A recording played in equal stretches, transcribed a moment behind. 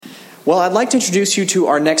Well, I'd like to introduce you to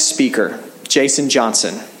our next speaker, Jason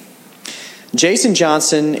Johnson. Jason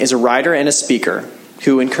Johnson is a writer and a speaker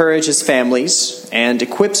who encourages families and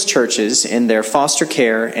equips churches in their foster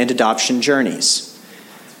care and adoption journeys.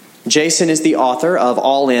 Jason is the author of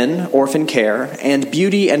All In, Orphan Care, and The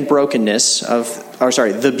Beauty and Brokenness of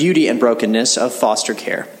Foster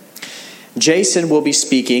Care. Jason will be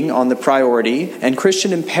speaking on the priority and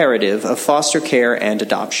Christian imperative of foster care and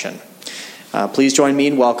adoption. Please join me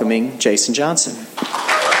in welcoming Jason Johnson.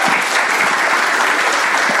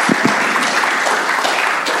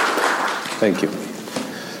 Thank you.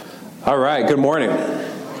 All right, good morning.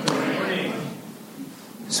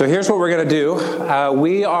 So here's what we're going to do.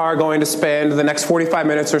 We are going to spend the next 45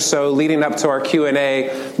 minutes or so leading up to our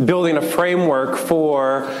Q&A building a framework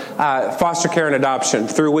for foster care and adoption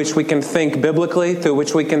through which we can think biblically, through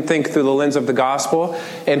which we can think through the lens of the gospel,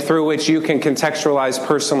 and through which you can contextualize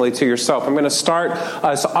personally to yourself. I'm going to start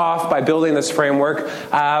us off by building this framework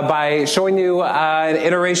by showing you an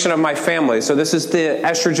iteration of my family. So this is the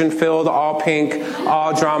estrogen-filled, all pink,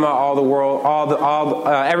 all drama, all the world,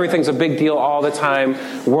 everything's a big deal all the time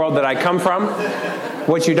world that I come from.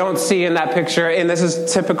 What you don't see in that picture, and this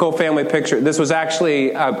is typical family picture, this was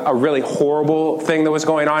actually a really horrible thing that was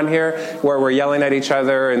going on here, where we're yelling at each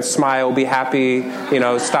other and smile, be happy,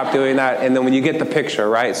 stop doing that, and then when you get the picture,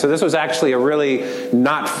 right? So this was actually a really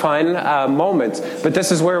not fun moment, but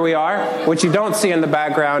this is where we are. What you don't see in the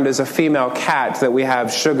background is a female cat that we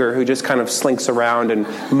have, Sugar, who just kind of slinks around and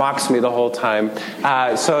mocks me the whole time.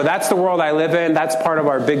 So that's the world I live in. That's part of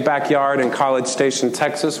our big backyard in College Station,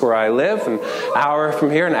 Texas, where I live, an hour from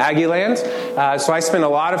here in Aggie Land. So I spend a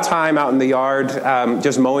lot of time out in the yard,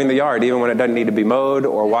 just mowing the yard, even when it doesn't need to be mowed,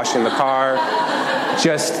 or washing the car.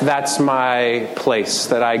 That's my place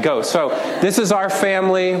that I go. So this is our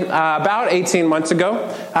family about 18 months ago.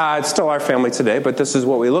 It's still our family today, but this is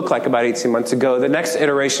what we look like about 18 months ago. The next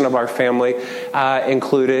iteration of our family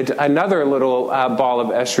included another little ball of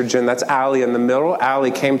estrogen. That's Allie in the middle.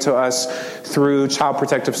 Allie came to us through Child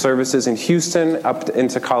Protective Services in Houston, up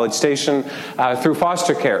into College Station, through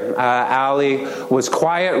foster care. Allie was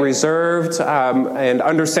quiet, reserved, and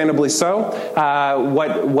understandably so.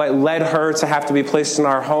 What led her to have to be placed in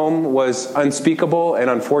our home was unspeakable and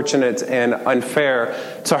unfortunate and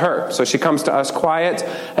unfair to her. So she comes to us quiet.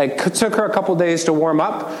 It took her a couple days to warm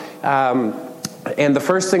up. And the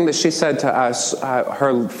first thing that she said to us,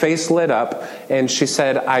 her face lit up, and she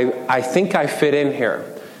said, I think I fit in here.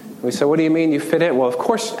 We said, what do you mean you fit in? Well, of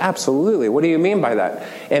course, absolutely. What do you mean by that?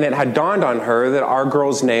 And it had dawned on her that our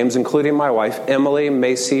girls' names, including my wife, Emily,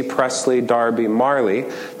 Macy, Presley, Darby, Marley,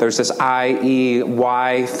 there's this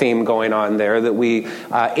I-E-Y theme going on there that we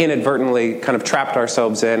inadvertently kind of trapped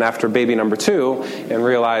ourselves in after baby number 2 and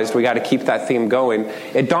realized we got to keep that theme going.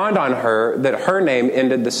 It dawned on her that her name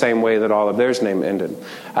ended the same way that all of their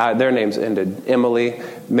names ended. Emily,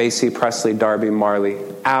 Macy, Presley, Darby, Marley,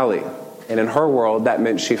 Allie. And in her world, that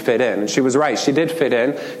meant she fit in. And she was right. She did fit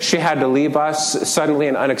in. She had to leave us suddenly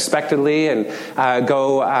and unexpectedly and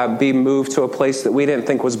go be moved to a place that we didn't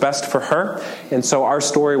think was best for her. And so our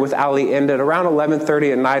story with Allie ended around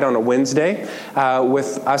 11:30 at night on a Wednesday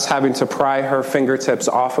with us having to pry her fingertips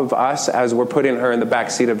off of us as we're putting her in the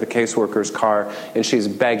back seat of the caseworker's car, and she's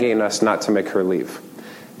begging us not to make her leave.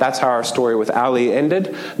 That's how our story with Allie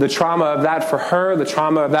ended. The trauma of that for her, the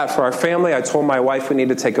trauma of that for our family. I told my wife we need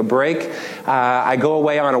to take a break. I go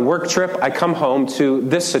away on a work trip. I come home to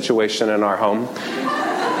this situation in our home.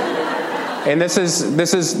 And this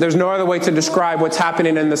is, there's no other way to describe what's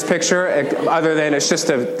happening in this picture other than it's just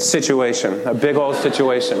a situation, a big old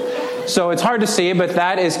situation. So it's hard to see, but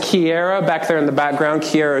that is Kiera back there in the background.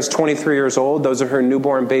 Kiera is 23 years old. Those are her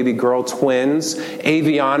newborn baby girl twins,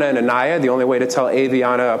 Aviana and Anaya. The only way to tell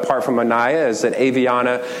Aviana apart from Anaya is that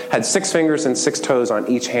Aviana had 6 fingers and 6 toes on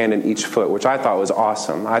each hand and each foot, which I thought was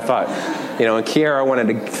awesome. I thought, and Kiera wanted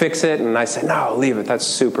to fix it, and I said, no, leave it. That's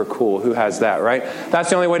super cool. Who has that, right? That's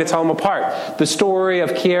the only way to tell them apart. The story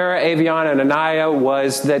of Kiera, Aviana, and Anaya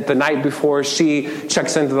was that the night before she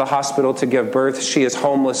checks into the hospital to give birth, she is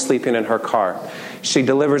homeless, sleeping in her car. She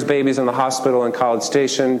delivers babies in the hospital in College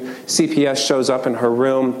Station. CPS shows up in her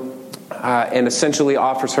room and essentially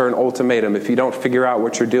offers her an ultimatum. If you don't figure out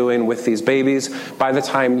what you're doing with these babies, by the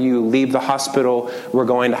time you leave the hospital, we're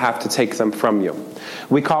going to have to take them from you.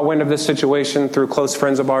 We caught wind of this situation through close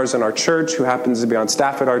friends of ours in our church who happens to be on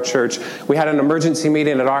staff at our church. We had an emergency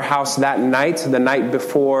meeting at our house that night, the night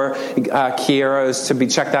before Kiera is to be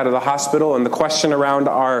checked out of the hospital. And the question around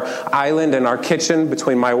our island and our kitchen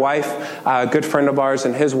between my wife, a good friend of ours,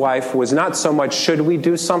 and his wife was not so much, should we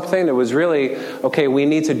do something? It was really, okay, we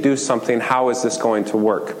need to do something. How is this going to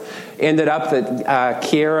work? Ended up that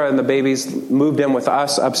Kiera and the babies moved in with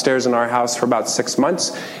us upstairs in our house for about 6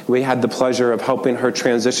 months. We had the pleasure of helping her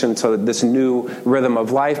transition to this new rhythm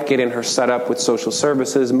of life, getting her set up with social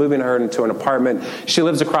services, moving her into an apartment. She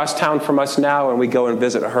lives across town from us now, and we go and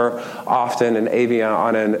visit her often, and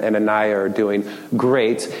Aviana and Anaya are doing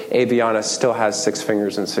great. Aviana still has 6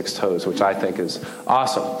 fingers and 6 toes, which I think is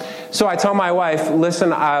awesome. So I tell my wife, listen,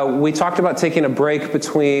 we talked about taking a break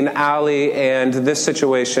between Allie and this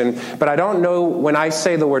situation, but I don't know when I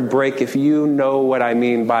say the word break if you know what I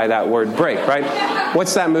mean by that word break, right?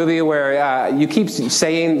 What's that movie where you keep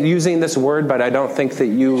using this word, but I don't think that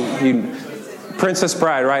you Princess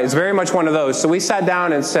Bride, right? It's very much one of those. So we sat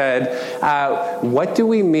down and said, what do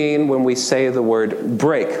we mean when we say the word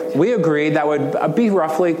break? We agreed that would be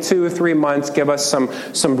roughly 2 or 3 months, give us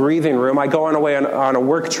some breathing room. I go on a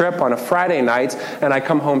work trip on a Friday night, and I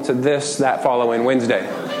come home to that following Wednesday.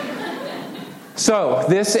 So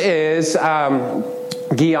this is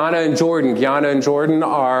Gianna and Jordan. Gianna and Jordan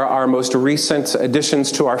are our most recent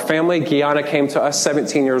additions to our family. Gianna came to us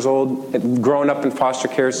 17 years old, grown up in foster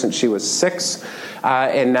care since she was 6,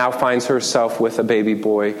 and now finds herself with a baby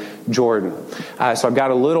boy, Jordan. So I've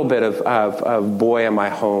got a little bit of boy in my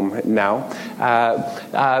home now.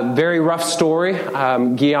 Very rough story.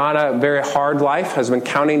 Gianna, very hard life, has been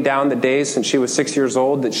counting down the days since she was 6 years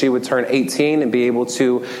old that she would turn 18 and be able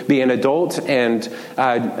to be an adult and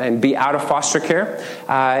be out of foster care.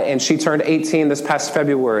 And she turned 18 this past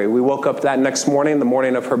February. We woke up that next morning, the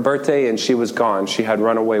morning of her birthday, and she was gone. She had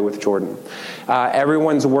run away with Jordan.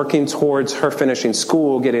 Everyone's working towards her finishing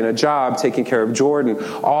school, getting a job, taking care of Jordan.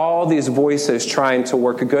 All these voices trying to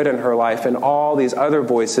work good in her life, and all these other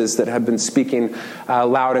voices that have been speaking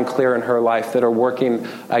loud and clear in her life that are working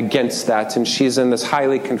against that. And she's in this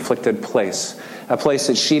highly conflicted place. A place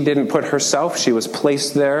that she didn't put herself. She was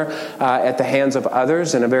placed there at the hands of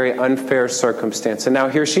others in a very unfair circumstance. And now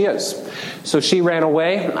here she is. So she ran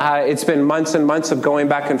away. It's been months and months of going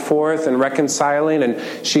back and forth and reconciling, and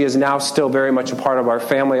she is now still very much a part of our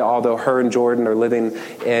family, although her and Jordan are living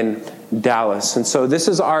in Dallas. And so this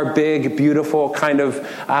is our big, beautiful, kind of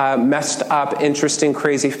messed up, interesting,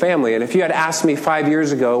 crazy family. And if you had asked me 5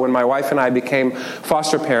 years ago when my wife and I became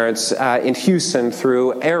foster parents in Houston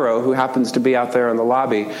through Arrow, who happens to be out there in the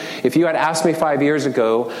lobby, if you had asked me 5 years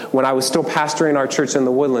ago when I was still pastoring our church in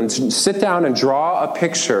the Woodlands, sit down and draw a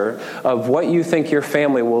picture of what you think your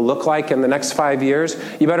family will look like in the next 5 years,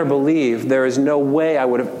 you better believe there is no way I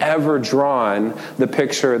would have ever drawn the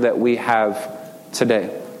picture that we have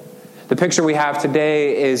today. The picture we have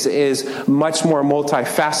today is much more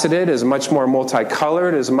multifaceted, is much more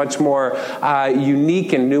multicolored, is much more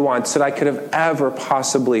unique and nuanced than I could have ever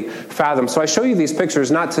possibly fathomed. So I show you these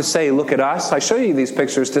pictures not to say, look at us. I show you these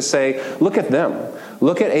pictures to say, look at them.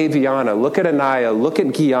 Look at Aviana. Look at Anaya. Look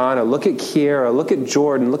at Gianna. Look at Kiera. Look at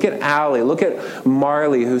Jordan. Look at Allie. Look at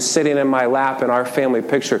Marley, who's sitting in my lap in our family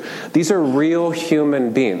picture. These are real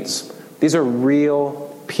human beings. These are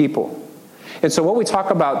real people. And so what we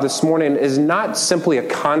talk about this morning is not simply a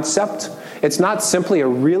concept. It's not simply a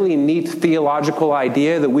really neat theological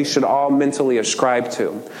idea that we should all mentally ascribe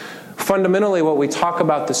to. Fundamentally, what we talk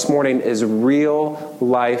about this morning is real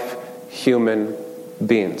life human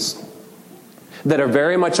beings that are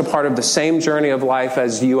very much a part of the same journey of life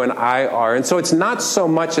as you and I are. And so it's not so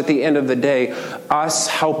much at the end of the day us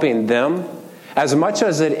helping them as much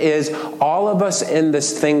as it is all of us in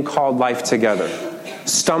this thing called life together,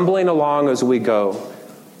 stumbling along as we go,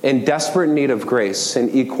 in desperate need of grace in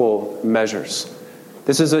equal measures.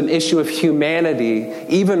 This is an issue of humanity,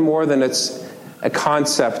 even more than it's a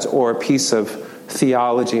concept or a piece of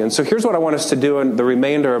theology. And so here's what I want us to do in the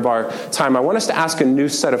remainder of our time. I want us to ask a new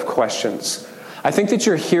set of questions. I think that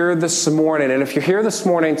you're here this morning, and if you're here this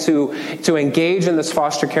morning to engage in this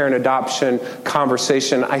foster care and adoption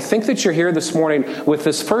conversation, I think that you're here this morning with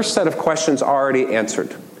this first set of questions already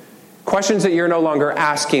answered. Questions that you're no longer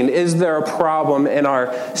asking. Is there a problem in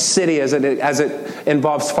our city as it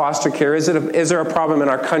involves foster care? Is there a problem in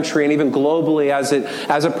our country and even globally as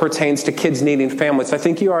it pertains to kids needing families? I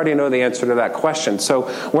think you already know the answer to that question. So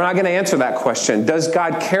we're not going to answer that question. Does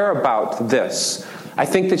God care about this? I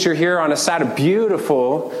think that you're here on a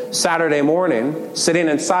beautiful Saturday morning, sitting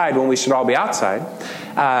inside when we should all be outside.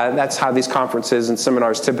 That's how these conferences and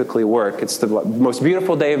seminars typically work. It's the most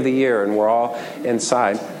beautiful day of the year, and we're all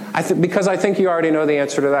inside. Because I think you already know the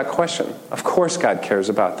answer to that question. Of course God cares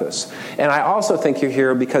about this. And I also think you're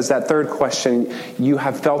here because that third question, you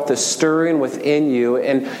have felt this stirring within you,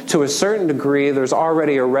 and to a certain degree, there's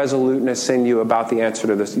already a resoluteness in you about the answer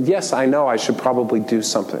to this. Yes, I know I should probably do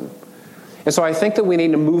something. And so I think that we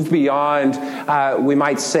need to move beyond, we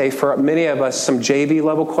might say, for many of us, some JV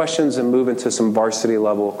level questions and move into some varsity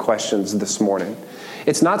level questions this morning.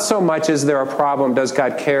 It's not so much, is there a problem, does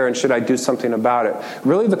God care, and should I do something about it?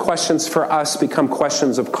 Really, the questions for us become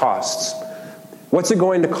questions of costs. What's it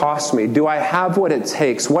going to cost me? Do I have what it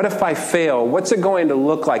takes? What if I fail? What's it going to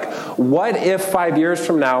look like? What if 5 years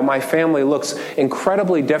from now my family looks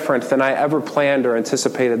incredibly different than I ever planned or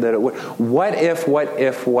anticipated that it would? What if?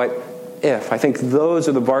 I think those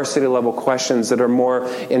are the varsity level questions that are more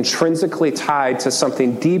intrinsically tied to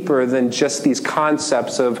something deeper than just these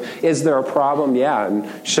concepts of, is there a problem? Yeah.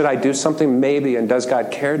 And should I do something? Maybe. And does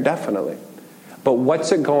God care? Definitely. But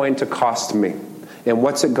what's it going to cost me? And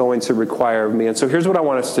what's it going to require of me? And so here's what I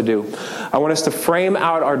want us to do. I want us to frame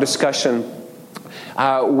out our discussion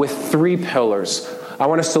with 3 pillars. I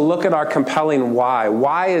want us to look at our compelling why.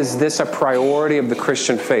 Why is this a priority of the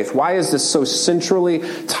Christian faith? Why is this so centrally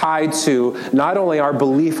tied to not only our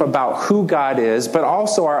belief about who God is, but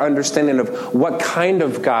also our understanding of what kind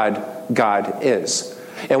of God God is?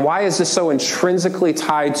 And why is this so intrinsically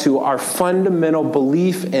tied to our fundamental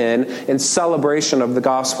belief in and celebration of the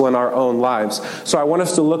gospel in our own lives? So I want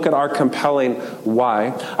us to look at our compelling why.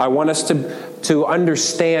 I want us to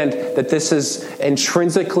understand that this is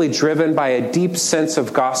intrinsically driven by a deep sense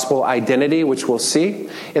of gospel identity, which we'll see.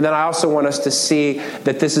 And then I also want us to see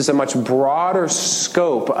that this is a much broader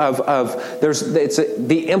scope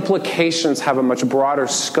the implications have a much broader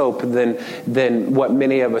scope than what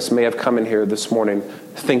many of us may have come in here this morning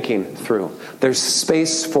thinking through. There's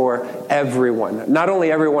space for everyone, not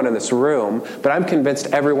only everyone in this room, but I'm convinced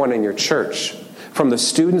everyone in your church, from the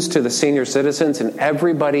students to the senior citizens and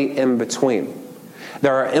everybody in between.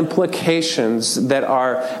 There are implications that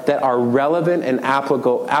are relevant and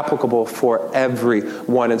applicable for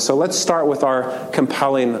everyone. And so let's start with our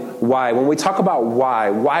compelling why. When we talk about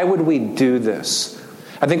why would we do this?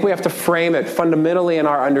 I think we have to frame it fundamentally in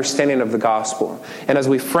our understanding of the gospel. And as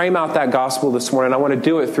we frame out that gospel this morning, I want to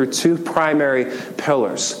do it through 2 primary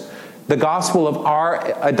pillars. The gospel of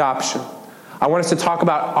our adoption. I want us to talk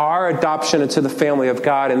about our adoption into the family of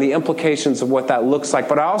God and the implications of what that looks like.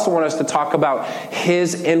 But I also want us to talk about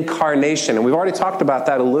His incarnation. And we've already talked about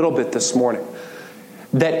that a little bit this morning.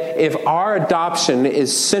 That if our adoption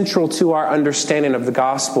is central to our understanding of the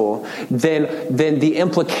gospel, then the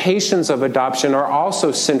implications of adoption are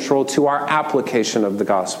also central to our application of the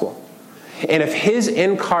gospel. And if His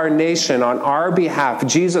incarnation on our behalf,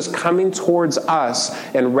 Jesus coming towards us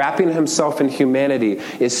and wrapping Himself in humanity,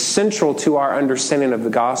 is central to our understanding of the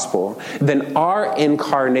gospel, then our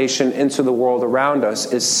incarnation into the world around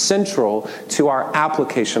us is central to our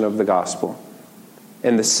application of the gospel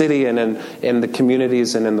in the city and in the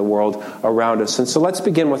communities and in the world around us. And so let's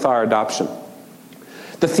begin with our adoption.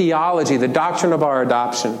 The theology, the doctrine of our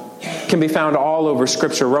adoption can be found all over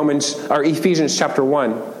Scripture. Ephesians chapter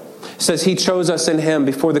 1 says He chose us in Him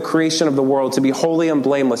before the creation of the world to be holy and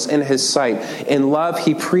blameless in His sight. In love,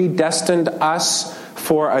 He predestined us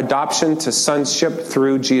for adoption to sonship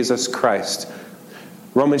through Jesus Christ.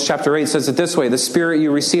 Romans chapter 8 says it this way: the Spirit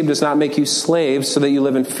you received does not make you slaves so that you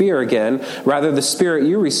live in fear again. Rather, the Spirit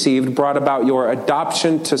you received brought about your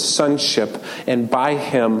adoption to sonship, and by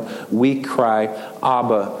Him we cry,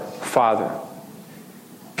 Abba, Father.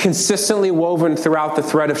 Consistently woven throughout the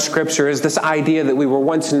thread of Scripture is this idea that we were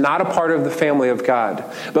once not a part of the family of God,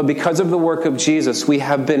 but because of the work of Jesus, we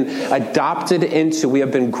have been adopted into, we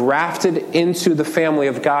have been grafted into the family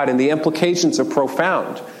of God, and the implications are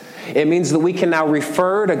profound. It means that we can now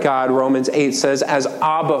refer to God, Romans 8 says, as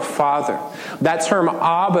Abba, Father. That term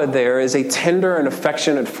Abba there is a tender and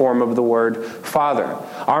affectionate form of the word Father.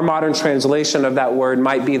 Our modern translation of that word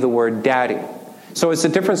might be the word Daddy. So it's the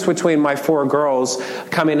difference between my 4 girls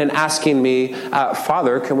coming and asking me,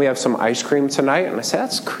 Father, can we have some ice cream tonight? And I say,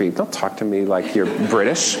 that's creep. Don't talk to me like you're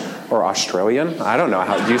British or Australian. I don't know.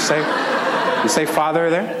 How do you say Father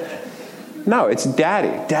there? No, it's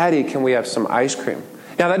Daddy. Daddy, can we have some ice cream?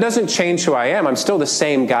 Now, that doesn't change who I am. I'm still the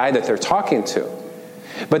same guy that they're talking to.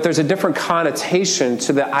 But there's a different connotation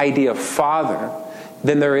to the idea of father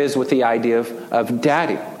than there is with the idea of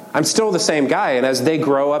daddy. I'm still the same guy, and as they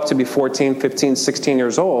grow up to be 14, 15, 16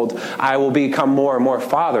 years old, I will become more and more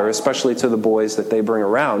father, especially to the boys that they bring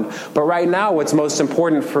around. But right now, what's most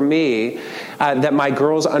important for me, that my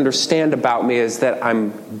girls understand about me, is that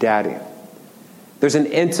I'm daddy. There's an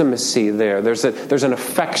intimacy there. There's an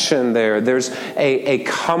affection there. There's a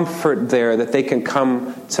comfort there that they can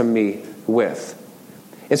come to me with.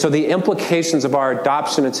 And so the implications of our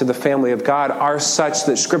adoption into the family of God are such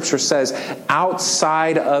that Scripture says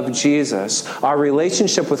outside of Jesus, our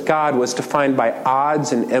relationship with God was defined by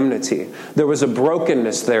odds and enmity. There was a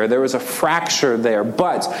brokenness there. There was a fracture there.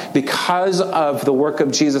 But because of the work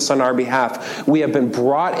of Jesus on our behalf, we have been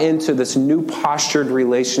brought into this new postured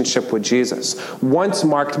relationship with Jesus. Once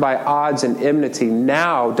marked by odds and enmity,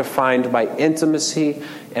 now defined by intimacy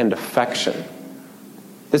and affection.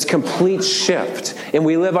 This complete shift. And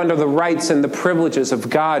we live under the rights and the privileges of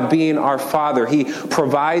God being our Father. He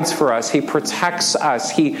provides for us. He protects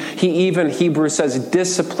us. He even, Hebrews says,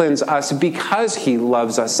 disciplines us because He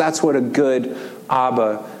loves us. That's what a good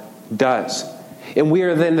Abba does. And we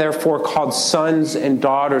are then therefore called sons and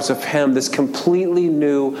daughters of Him, this completely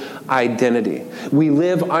new identity. We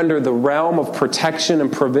live under the realm of protection and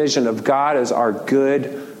provision of God as our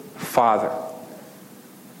good Father.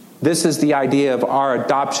 This is the idea of our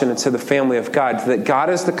adoption into the family of God, that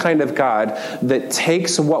God is the kind of God that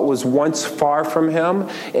takes what was once far from Him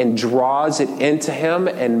and draws it into Him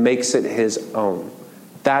and makes it His own.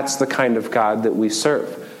 That's the kind of God that we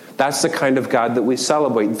serve. That's the kind of God that we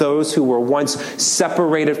celebrate. Those who were once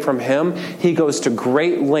separated from Him, He goes to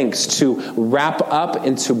great lengths to wrap up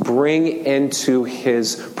and to bring into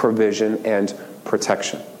His provision and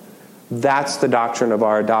protection. That's the doctrine of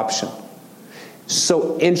our adoption.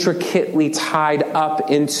 So intricately tied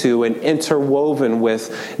up into and interwoven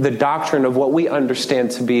with the doctrine of what we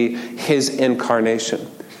understand to be His incarnation.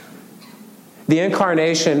 The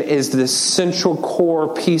incarnation is this central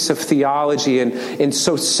core piece of theology and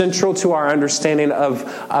so central to our understanding of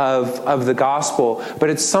the gospel, but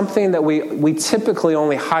it's something that we typically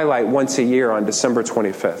only highlight once a year on December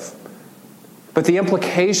 25th. But the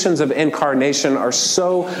implications of incarnation are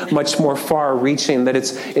so much more far-reaching that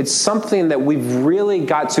it's something that we've really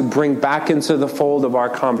got to bring back into the fold of our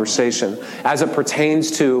conversation as it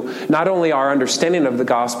pertains to not only our understanding of the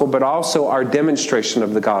gospel, but also our demonstration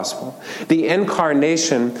of the gospel. The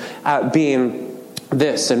incarnation being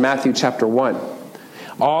this in Matthew chapter 1.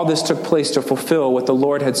 All this took place to fulfill what the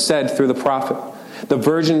Lord had said through the prophet. The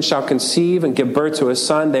virgin shall conceive and give birth to a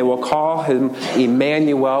son. They will call him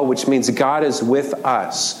Emmanuel, which means God is with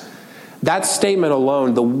us. That statement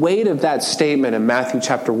alone, the weight of that statement in Matthew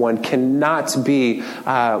chapter 1 cannot be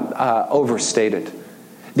overstated.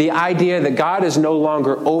 The idea that God is no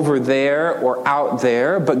longer over there or out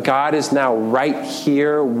there, but God is now right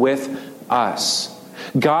here with us.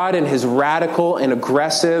 God, in His radical and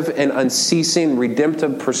aggressive and unceasing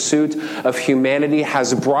redemptive pursuit of humanity,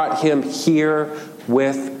 has brought Him here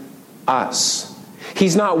with us.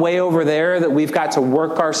 He's not way over there that we've got to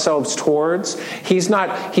work ourselves towards. He's not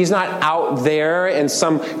out there in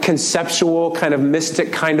some conceptual kind of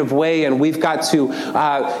mystic kind of way, and we've got to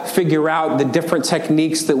figure out the different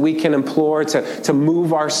techniques that we can employ to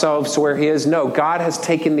move ourselves to where He is. No, God has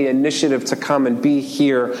taken the initiative to come and be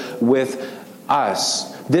here with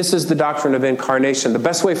us. This is the doctrine of incarnation. The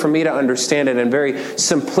best way for me to understand it in very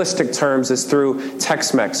simplistic terms is through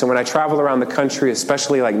Tex-Mex. And when I travel around the country,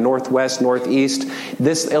 especially like Northwest, Northeast,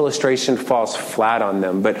 this illustration falls flat on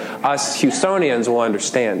them. But us Houstonians will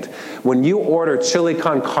understand. When you order chili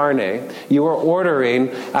con carne, you are ordering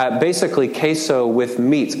basically queso with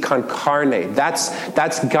meat, con carne. That's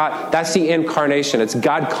God. That's the incarnation. It's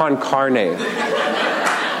God con carne.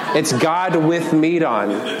 It's God with meat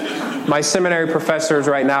on. My seminary professors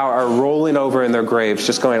right now are rolling over in their graves,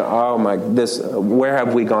 just going, oh my, where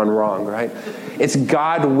have we gone wrong, right? It's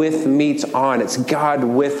God with meat on. It's God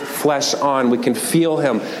with flesh on. We can feel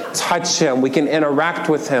Him, touch Him. We can interact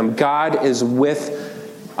with Him. God is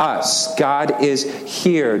with us. God is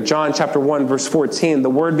here. John chapter 1, verse 14, the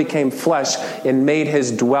Word became flesh and made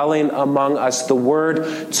His dwelling among us. The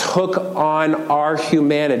Word took on our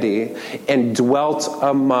humanity and dwelt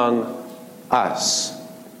among us.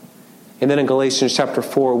 And then in Galatians chapter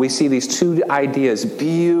 4, we see these two ideas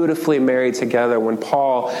beautifully married together when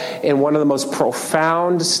Paul, in one of the most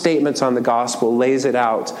profound statements on the gospel, lays it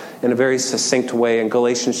out in a very succinct way. In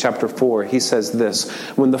Galatians chapter 4, he says this: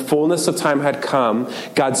 when the fullness of time had come,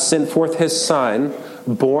 God sent forth His Son,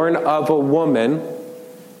 born of a woman,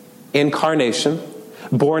 incarnation,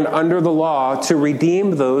 born under the law, to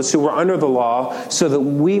redeem those who were under the law, so that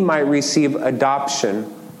we might receive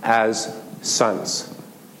adoption as sons.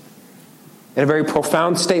 In a very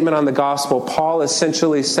profound statement on the gospel, Paul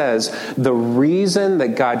essentially says the reason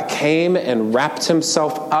that God came and wrapped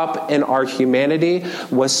Himself up in our humanity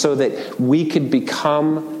was so that we could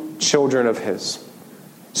become children of His,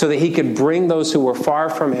 so that He could bring those who were far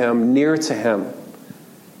from Him near to Him.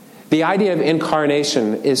 The idea of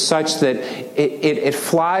incarnation is such that it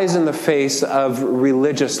flies in the face of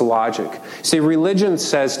religious logic. See, religion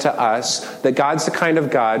says to us that God's the kind of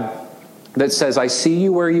God that says, I see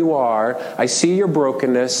you where you are, I see your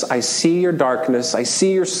brokenness, I see your darkness, I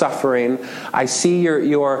see your suffering, I see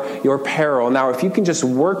your peril. Now, if you can just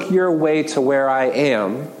work your way to where I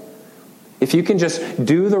am, if you can just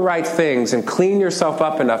do the right things and clean yourself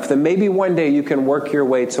up enough, then maybe one day you can work your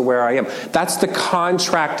way to where I am. That's the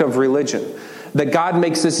contract of religion, that God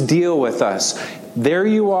makes this deal with us. There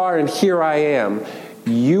you are and here I am.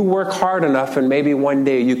 You work hard enough and maybe one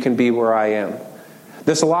day you can be where I am.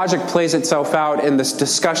 This logic plays itself out in this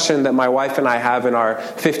discussion that my wife and I have in our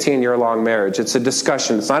 15-year-long marriage. It's a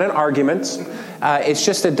discussion. It's not an argument. It's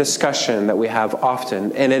just a discussion that we have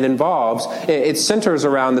often. And it centers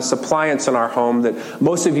around this appliance in our home that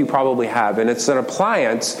most of you probably have. And it's an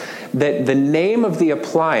appliance that the name of the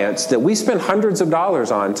appliance that we spend hundreds of dollars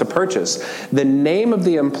on to purchase, the name of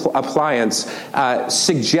the appliance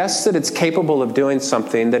suggests that it's capable of doing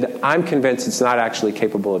something that I'm convinced it's not actually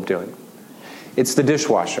capable of doing. It's the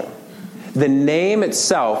dishwasher. The name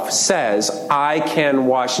itself says, I can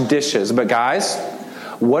wash dishes. But guys,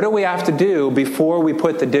 what do we have to do before we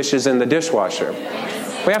put the dishes in the dishwasher?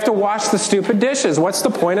 We have to wash the stupid dishes. What's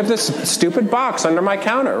the point of this stupid box under my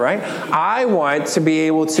counter, right? I want to be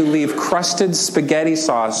able to leave crusted spaghetti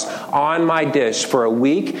sauce on my dish for a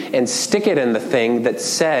week and stick it in the thing that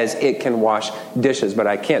says it can wash dishes, but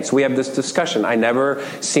I can't. So we have this discussion. I never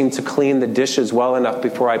seem to clean the dishes well enough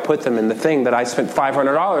before I put them in the thing that I spent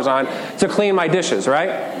 $500 on to clean my dishes,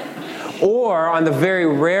 right? Or on the very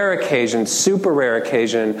rare occasion, super rare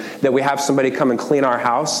occasion, that we have somebody come and clean our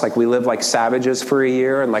house, like we live like savages for a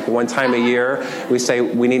year, and like one time a year, we say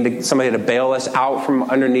we need somebody to bail us out from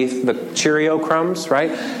underneath the Cheerio crumbs,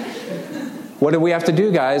 right? What do we have to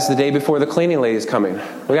do, guys, the day before the cleaning lady's coming?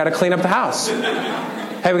 We got to clean up the house.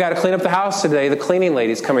 Hey, we got to clean up the house today. The cleaning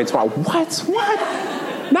lady's coming tomorrow. What?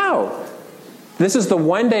 No. This is the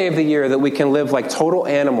one day of the year that we can live like total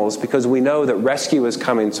animals because we know that rescue is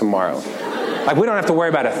coming tomorrow. Like we don't have to worry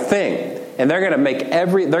about a thing. And they're going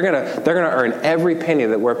to earn every penny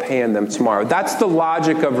that we're paying them tomorrow. That's the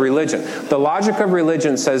logic of religion. The logic of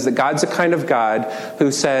religion says that God's the kind of God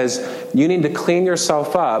who says you need to clean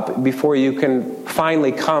yourself up before you can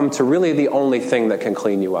finally come to really the only thing that can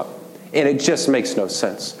clean you up. And it just makes no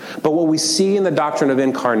sense. But what we see in the doctrine of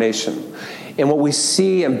incarnation and what we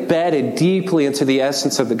see embedded deeply into the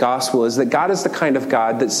essence of the gospel is that God is the kind of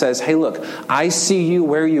God that says, hey, look, I see you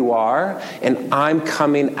where you are, and I'm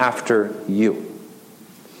coming after you.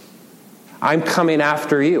 I'm coming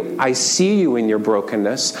after you. I see you in your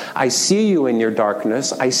brokenness. I see you in your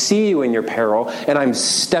darkness. I see you in your peril, and I'm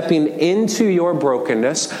stepping into your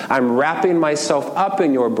brokenness. I'm wrapping myself up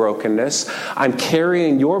in your brokenness. I'm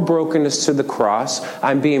carrying your brokenness to the cross.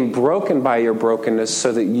 I'm being broken by your brokenness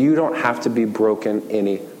so that you don't have to be broken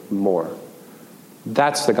anymore.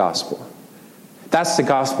 That's the gospel. That's the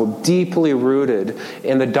gospel, deeply rooted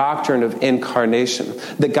in the doctrine of incarnation.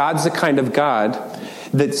 That God's the kind of God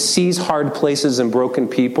that sees hard places and broken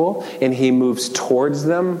people, and he moves towards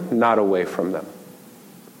them, not away from them.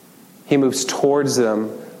 He moves towards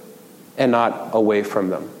them and not away from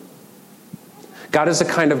them. God is the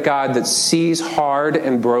kind of God that sees hard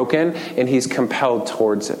and broken, and he's compelled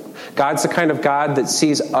towards it. God's the kind of God that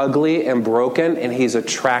sees ugly and broken, and he's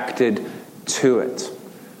attracted to it.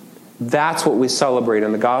 That's what we celebrate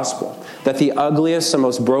in the gospel. That the ugliest and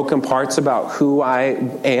most broken parts about who I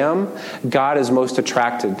am, God is most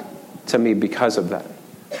attracted to me because of that.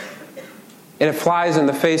 And it flies in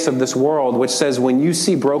the face of this world which says when you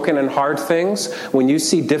see broken and hard things, when you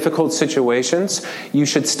see difficult situations, you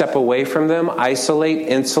should step away from them, isolate,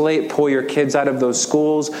 insulate, pull your kids out of those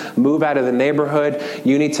schools, move out of the neighborhood.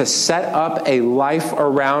 You need to set up a life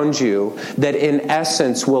around you that in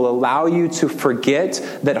essence will allow you to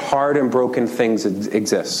forget that hard and broken things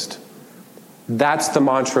exist. That's the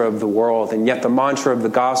mantra of the world, and yet the mantra of the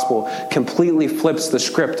gospel completely flips the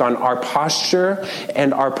script on our posture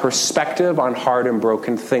and our perspective on hard and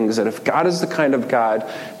broken things. That if God is the kind of God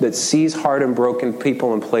that sees hard and broken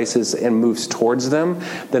people and places and moves towards them,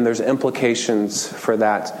 then there's implications for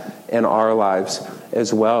that in our lives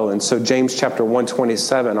as well. And so James chapter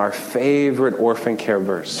 1:27, our favorite orphan care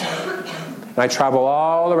verse. And I travel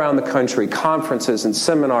all around the country, conferences and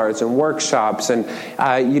seminars and workshops, and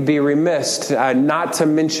you'd be remiss not to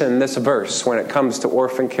mention this verse when it comes to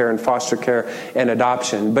orphan care and foster care and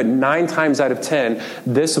adoption. But 9 times out of 10,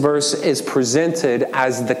 this verse is presented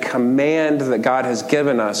as the command that God has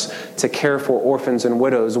given us to care for orphans and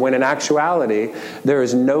widows, when in actuality, there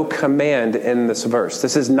is no command in this verse.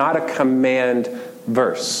 This is not a command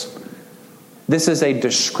verse. This is a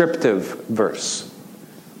descriptive verse.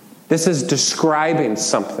 This is describing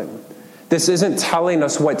something. This isn't telling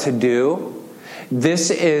us what to do.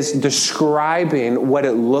 This is describing what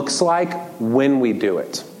it looks like when we do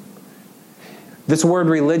it. This word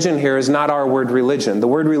religion here is not our word religion. The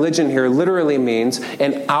word religion here literally means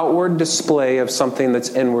an outward display of something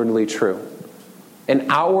that's inwardly true. An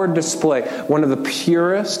outward display, one of the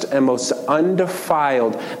purest and most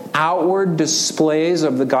undefiled outward displays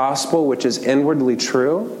of the gospel, which is inwardly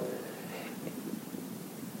true,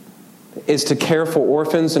 is to care for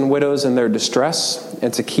orphans and widows in their distress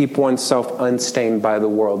and to keep oneself unstained by the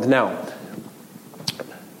world. Now,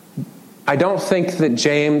 I don't think that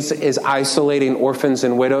James is isolating orphans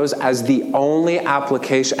and widows as the only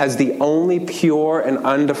application, as the only pure and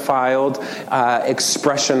undefiled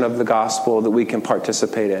expression of the gospel that we can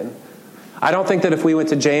participate in. I don't think that if we went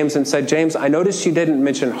to James and said, James, I noticed you didn't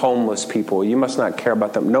mention homeless people. You must not care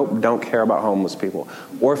about them. Nope, don't care about homeless people.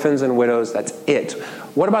 Orphans and widows, that's it.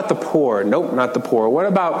 What about the poor? Nope, not the poor. What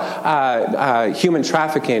about human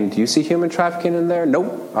trafficking? Do you see human trafficking in there?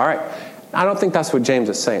 Nope. All right. I don't think that's what James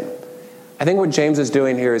is saying. I think what James is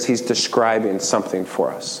doing here is he's describing something for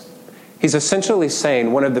us. He's essentially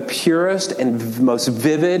saying one of the purest and most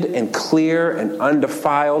vivid and clear and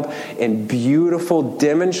undefiled and beautiful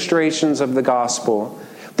demonstrations of the gospel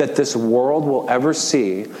that this world will ever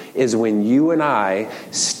see is when you and I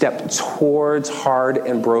step towards hard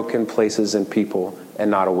and broken places and people and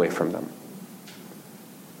not away from them.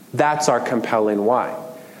 That's our compelling why.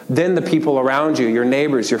 Then the people around you, your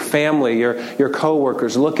neighbors, your family, your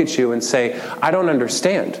coworkers look at you and say, I don't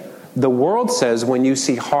understand. The world says when you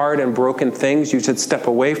see hard and broken things, you should step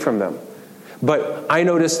away from them. But I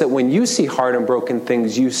notice that when you see hard and broken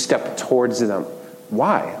things, you step towards them.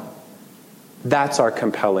 Why? That's our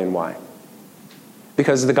compelling why.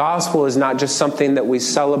 Because the gospel is not just something that we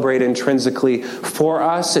celebrate intrinsically for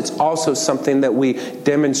us, it's also something that we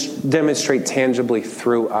demonstrate tangibly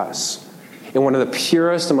through us. And one of the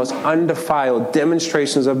purest and most undefiled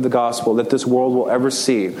demonstrations of the gospel that this world will ever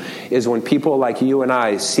see is when people like you and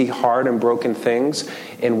I see hard and broken things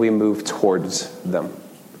and we move towards them.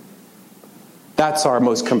 That's our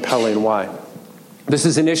most compelling why. This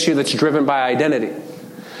is an issue that's driven by identity.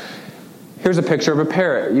 Here's a picture of a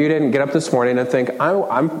parrot. You didn't get up this morning and think,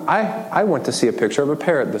 I went to see a picture of a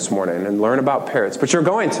parrot this morning and learn about parrots. But you're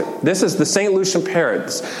going to. This is the St. Lucian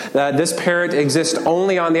parrots. This parrot exists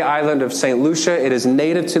only on the island of St. Lucia. It is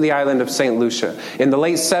native to the island of St. Lucia. In the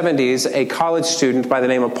late 70s, a college student by the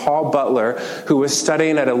name of Paul Butler, who was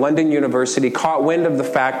studying at a London university, caught wind of the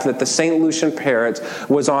fact that the St. Lucian parrot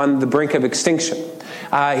was on the brink of extinction.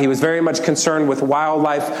 He was very much concerned with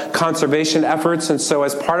wildlife conservation efforts, and so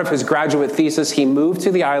as part of his graduate thesis, he moved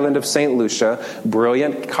to the island of St. Lucia.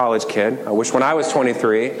 Brilliant college kid. I wish when I was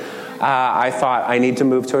 23, I thought I need to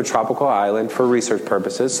move to a tropical island for research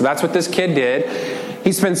purposes. So that's what this kid did.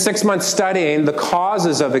 He spent 6 months studying the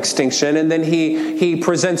causes of extinction, and then he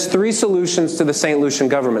presents 3 solutions to the St. Lucian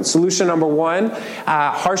government. Solution number 1,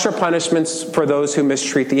 harsher punishments for those who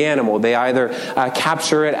mistreat the animal. They either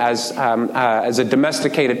capture it as a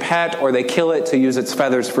domesticated pet, or they kill it to use its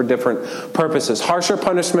feathers for different purposes. Harsher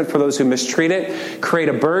punishment for those who mistreat it. Create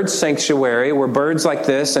a bird sanctuary where birds like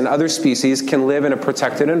this and other species can live in a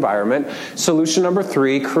protected environment. Solution number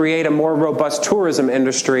 3, create a more robust tourism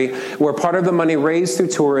industry where part of the money raised through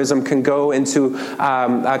tourism can go into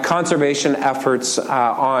conservation efforts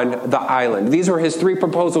on the island. These were his 3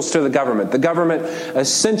 proposals to the government. The government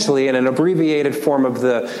essentially, in an abbreviated form of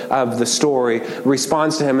the story,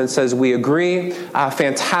 responds to him and says, we agree,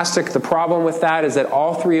 fantastic. The problem with that is that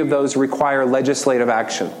all 3 of those require legislative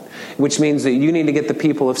action, which means that you need to get the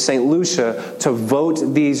people of St. Lucia to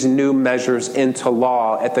vote these new measures into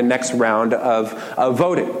law at the next round of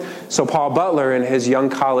voting. So Paul Butler, in his young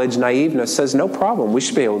college naiveness, says, no problem, we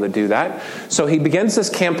should be able to do that. So he begins this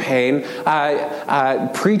campaign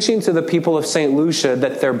preaching to the people of St. Lucia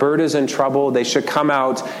that their bird is in trouble, they should come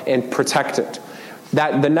out and protect it.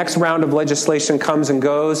 That the next round of legislation comes and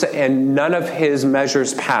goes, and none of his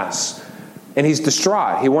measures pass. And he's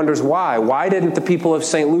distraught. He wonders why. Why didn't the people of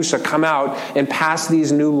St. Lucia come out and pass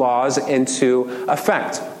these new laws into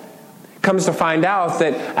effect? Comes to find out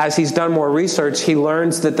that as he's done more research, he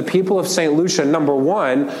learns that the people of St. Lucia, number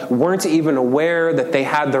 1, weren't even aware that they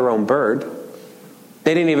had their own bird.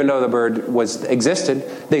 They didn't even know the bird existed.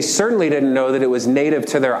 They certainly didn't know that it was native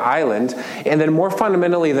to their island. And then more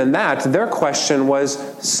fundamentally than that, their question was,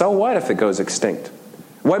 so what if it goes extinct?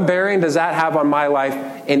 What bearing does that have on my life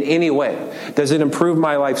in any way? Does it improve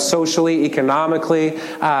my life socially, economically,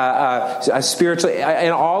 spiritually,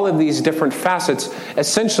 in all of these different facets?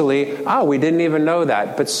 Essentially, we didn't even know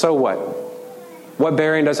that, but so what? What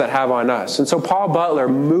bearing does it have on us? And so Paul Butler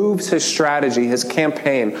moves his strategy, his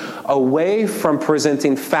campaign, away from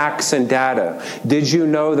presenting facts and data. Did you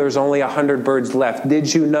know there's only 100 birds left?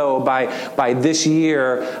 Did you know by this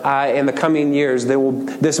year, in the coming years,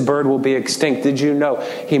 this bird will be extinct? Did you know?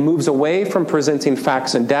 He moves away from presenting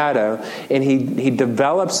facts and data, and he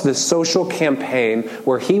develops this social campaign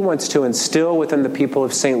where he wants to instill within the people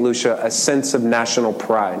of St. Lucia a sense of national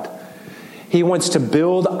pride. He wants to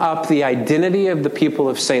build up the identity of the people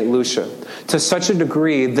of St. Lucia to such a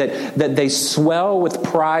degree that they swell with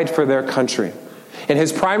pride for their country. And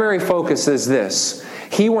his primary focus is this.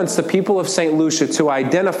 He wants the people of St. Lucia to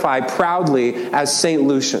identify proudly as St.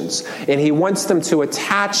 Lucians. And he wants them to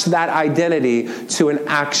attach that identity to an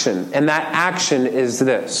action. And that action is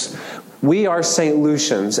this. We are St.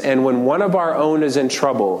 Lucians, and when one of our own is in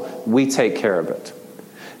trouble, we take care of it.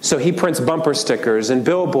 So he prints bumper stickers and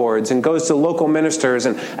billboards and goes to local ministers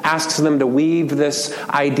and asks them to weave this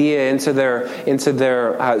idea into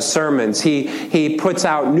their sermons. He puts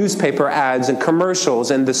out newspaper ads and commercials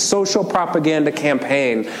and the social propaganda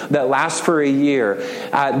campaign that lasts for a year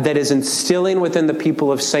that is instilling within the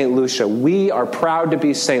people of St. Lucia. We are proud to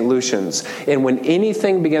be St. Lucians. And when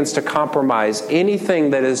anything begins to compromise anything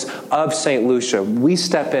that is of St. Lucia, we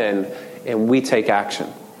step in and we take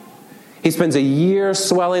action. He spends a year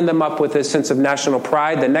swelling them up with this sense of national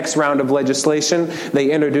pride. The next round of legislation,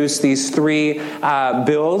 they introduce these three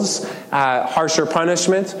bills, harsher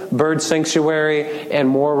punishment, bird sanctuary, and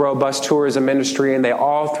more robust tourism industry, and they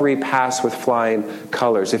all three pass with flying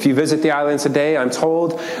colors. If you visit the island today, I'm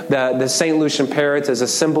told the St. Lucian parrot is a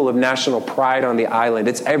symbol of national pride on the island.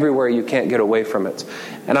 It's everywhere. You can't get away from it.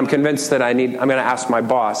 And I'm convinced that I'm going to ask my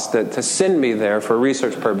boss to send me there for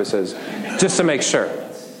research purposes, just to make sure.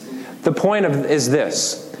 The point is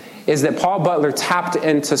that Paul Butler tapped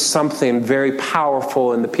into something very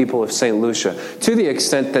powerful in the people of St. Lucia, to the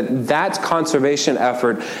extent that conservation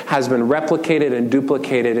effort has been replicated and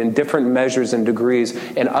duplicated in different measures and degrees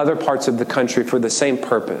in other parts of the country for the same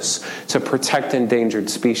purpose, to protect endangered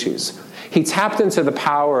species. He tapped into the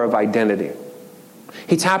power of identity.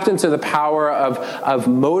 He tapped into the power of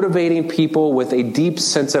motivating people with a deep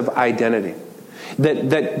sense of identity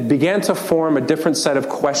that began to form a different set of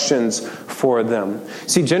questions for them.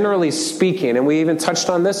 See, generally speaking, and we even touched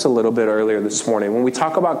on this a little bit earlier this morning, when we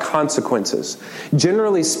talk about consequences,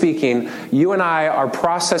 generally speaking, you and I are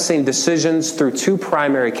processing decisions through two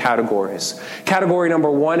primary categories. Category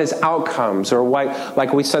number one is outcomes, or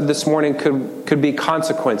like we said this morning, could be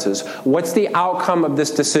consequences. What's the outcome of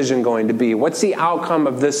this decision going to be? What's the outcome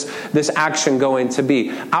of this action going to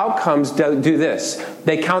be? Outcomes do this.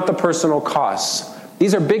 They count the personal costs.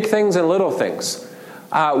 These are big things and little things.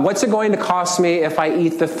 What's it going to cost me if I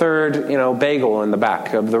eat the third, bagel in the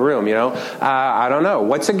back of the room? I don't know.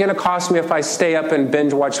 What's it going to cost me if I stay up and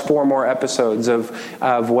binge watch 4 more episodes of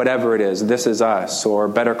whatever it is, This Is Us or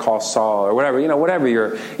Better Call Saul or whatever, whatever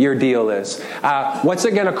your deal is. What's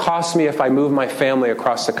it going to cost me if I move my family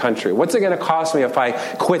across the country? What's it going to cost me if I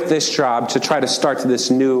quit this job to try to start this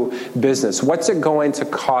new business? What's it going to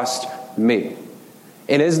cost me?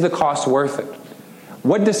 And is the cost worth it?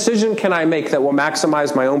 What decision can I make that will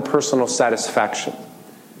maximize my own personal satisfaction?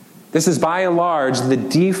 This is by and large the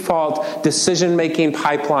default decision-making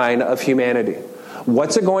pipeline of humanity.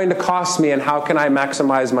 What's it going to cost me, and how can I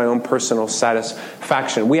maximize my own personal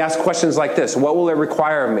satisfaction? We ask questions like this. What will it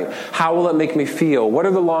require of me? How will it make me feel? What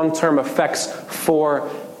are the long-term effects for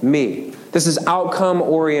me? This is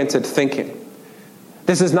outcome-oriented thinking.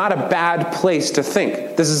 This is not a bad place to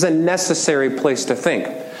think. This is a necessary place to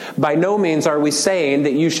think. By no means are we saying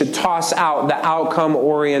that you should toss out the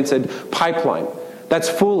outcome-oriented pipeline. That's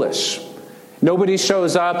foolish. Nobody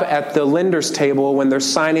shows up at the lender's table when they're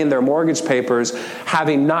signing their mortgage papers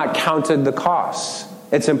having not counted the costs.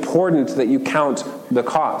 It's important that you count the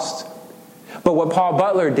cost. But what Paul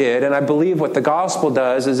Butler did, and I believe what the gospel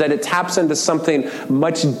does, is that it taps into something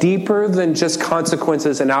much deeper than just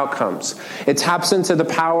consequences and outcomes. It taps into the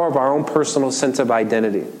power of our own personal sense of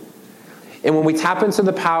identity. And when we tap into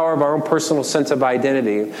the power of our own personal sense of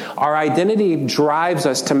identity, our identity drives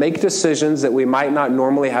us to make decisions that we might not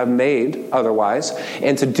normally have made otherwise,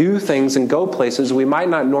 and to do things and go places we might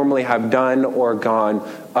not normally have done or gone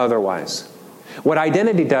otherwise. What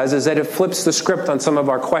identity does is that it flips the script on some of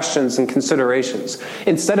our questions and considerations.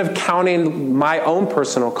 Instead of counting my own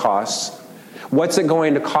personal costs, what's it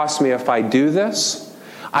going to cost me if I do this?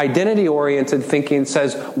 Identity-oriented thinking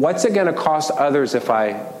says, what's it going to cost others if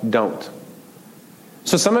I don't?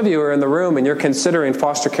 So some of you are in the room and you're considering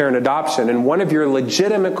foster care and adoption, and one of your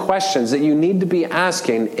legitimate questions that you need to be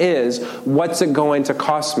asking is, what's it going to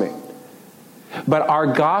cost me? But our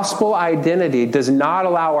gospel identity does not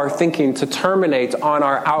allow our thinking to terminate on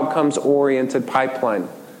our outcomes-oriented pipeline.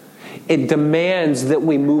 It demands that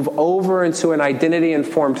we move over into an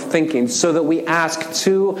identity-informed thinking so that we ask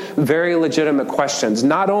two very legitimate questions.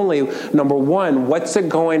 Not only, number one, what's it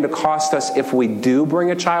going to cost us if we do bring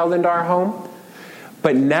a child into our home?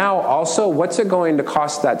 But now also, what's it going to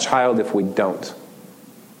cost that child if we don't?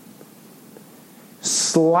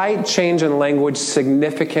 Slight change in language,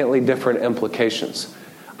 significantly different implications.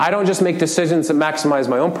 I don't just make decisions that maximize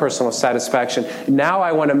my own personal satisfaction. Now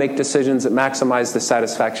I want to make decisions that maximize the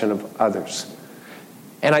satisfaction of others.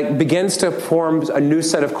 And it begins to form a new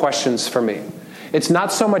set of questions for me. It's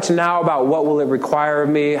not so much now about what will it require of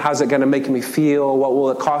me, how's it going to make me feel, what will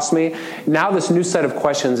it cost me. Now this new set of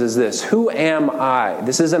questions is this: who am I?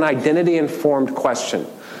 This is an identity-informed question.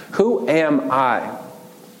 Who am I?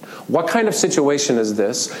 What kind of situation is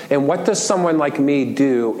this? And what does someone like me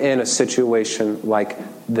do in a situation like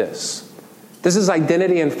this? This is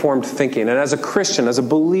identity-informed thinking. And as a Christian, as a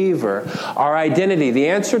believer, our identity, the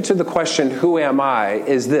answer to the question, who am I,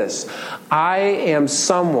 is this: I am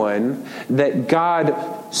someone that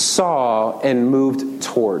God saw and moved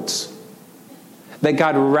towards. That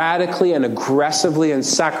God radically and aggressively and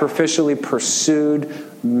sacrificially pursued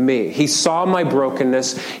me. He saw my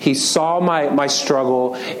brokenness, he saw my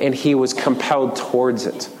struggle, and he was compelled towards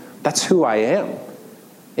it. That's who I am.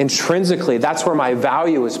 Intrinsically, that's where my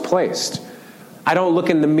value is placed. I don't look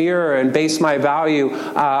in the mirror and base my value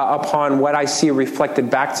upon what I see reflected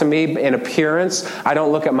back to me in appearance. I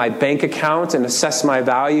don't look at my bank account and assess my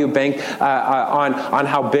value on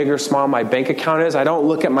how big or small my bank account is. I don't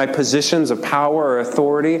look at my positions of power or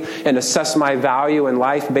authority and assess my value in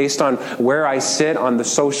life based on where I sit on the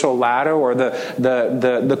social ladder or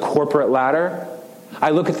the corporate ladder. I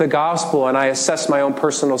look at the gospel and I assess my own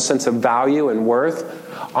personal sense of value and worth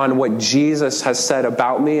on what Jesus has said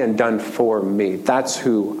about me and done for me. That's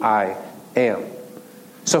who I am.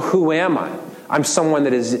 So who am I? I'm someone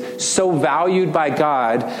that is so valued by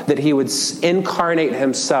God that he would incarnate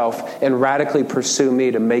himself and radically pursue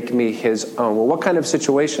me to make me his own. Well, what kind of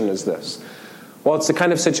situation is this? Well, it's the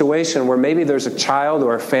kind of situation where maybe there's a child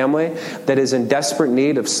or a family that is in desperate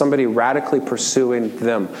need of somebody radically pursuing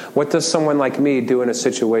them. What does someone like me do in a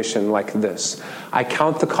situation like this? I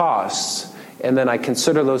count the costs, and then I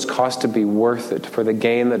consider those costs to be worth it for the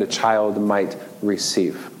gain that a child might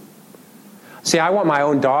receive. See, I want my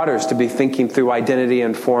own daughters to be thinking through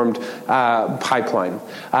identity-informed pipeline.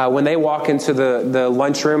 When they walk into the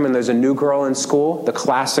lunchroom and there's a new girl in school, the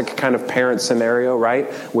classic kind of parent scenario, right?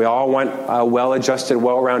 We all want well-adjusted,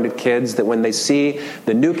 well-rounded kids that when they see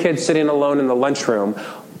the new kid sitting alone in the lunchroom,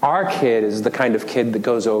 our kid is the kind of kid that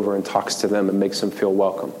goes over and talks to them and makes them feel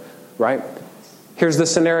welcome, right? Here's the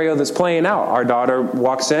scenario that's playing out. Our daughter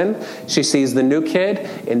walks in, she sees the new kid,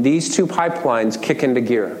 and these two pipelines kick into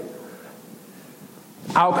gear.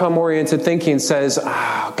 Outcome-oriented thinking says,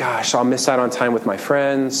 oh, gosh, I'll miss out on time with my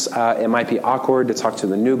friends. It might be awkward to talk to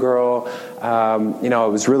the new girl. I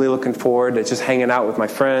was really looking forward to just hanging out with my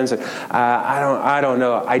friends. I don't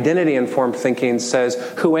know. Identity-informed thinking says,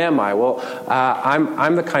 who am I? Well,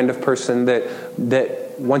 I'm the kind of person that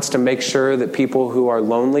wants to make sure that people who are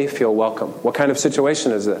lonely feel welcome. What kind of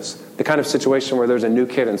situation is this? The kind of situation where there's a new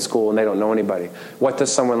kid in school and they don't know anybody. What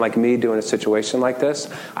does someone like me do in a situation like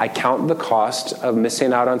this? I count the cost of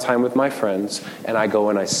missing out on time with my friends, and I go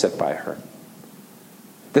and I sit by her.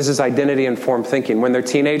 This is identity-informed thinking. When they're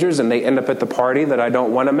teenagers and they end up at the party that I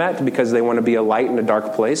don't want them at because they want to be a light in a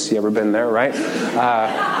dark place. You ever been there, right?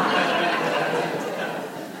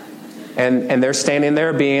 And they're standing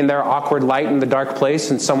there being their awkward light in the dark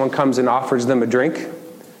place, and someone comes and offers them a drink.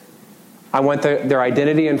 I want their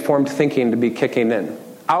identity-informed thinking to be kicking in.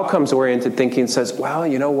 Outcomes-oriented thinking says, well,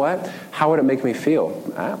 you know what? How would it make me feel?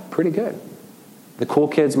 Pretty good. The cool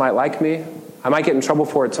kids might like me. I might get in trouble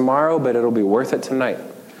for it tomorrow, but it'll be worth it tonight.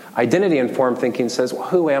 Identity-informed thinking says, well,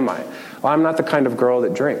 who am I? Well, I'm not the kind of girl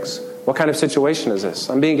that drinks. What kind of situation is this?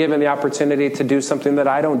 I'm being given the opportunity to do something that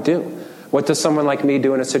I don't do. What does someone like me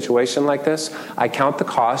do in a situation like this? I count the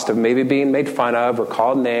cost of maybe being made fun of or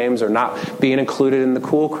called names or not being included in the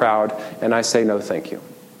cool crowd, and I say no thank you.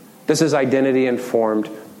 This is identity-informed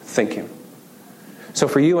thinking. So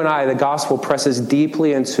for you and I, the gospel presses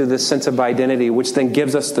deeply into this sense of identity, which then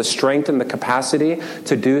gives us the strength and the capacity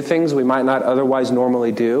to do things we might not otherwise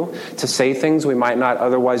normally do, to say things we might not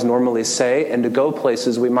otherwise normally say, and to go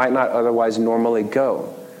places we might not otherwise normally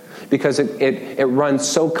go. Because it runs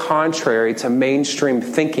so contrary to mainstream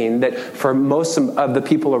thinking that for most of the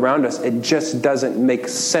people around us, it just doesn't make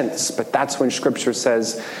sense. But that's when Scripture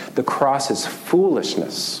says the cross is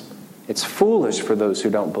foolishness It's foolish for those who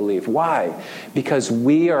don't believe. Why? Because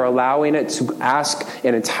we are allowing it to ask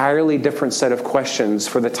an entirely different set of questions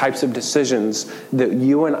for the types of decisions that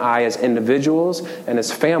you and I as individuals and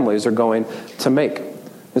as families are going to make.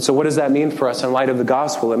 And so what does that mean for us in light of the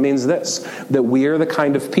gospel? It means this, that we are the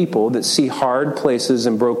kind of people that see hard places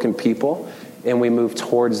and broken people, and we move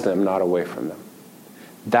towards them, not away from them.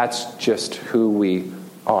 That's just who we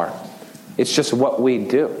are. It's just what we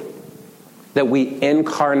do. That we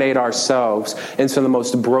incarnate ourselves into the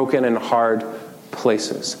most broken and hard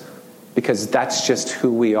places. Because that's just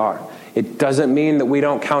who we are. It doesn't mean that we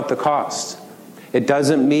don't count the cost. It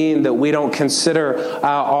doesn't mean that we don't consider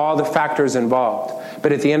all the factors involved.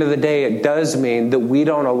 But at the end of the day, it does mean that we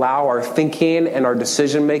don't allow our thinking and our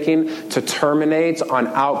decision-making to terminate on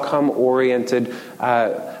outcome-oriented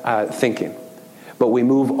thinking. But we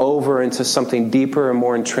move over into something deeper and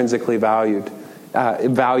more intrinsically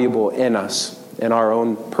valuable in us, in our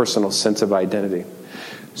own personal sense of identity.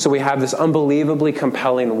 So we have this unbelievably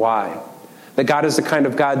compelling why. That God is the kind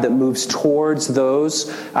of God that moves towards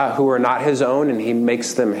those who are not his own, and he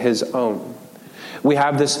makes them his own. We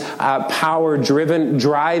have this power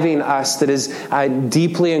driving us that is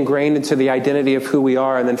deeply ingrained into the identity of who we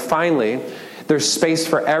are. And then finally, there's space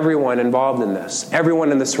for everyone involved in this.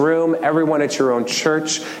 Everyone in this room, everyone at your own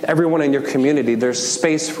church, everyone in your community. There's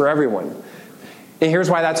space for everyone. And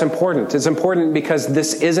here's why that's important. It's important because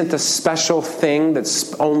this isn't a special thing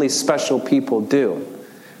that only special people do.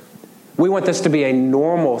 We want this to be a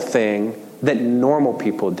normal thing that normal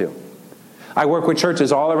people do. I work with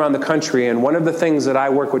churches all around the country, and one of the things that I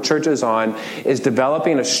work with churches on is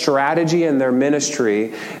developing a strategy in their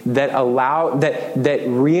ministry that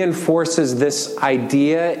reinforces this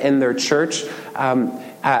idea in their church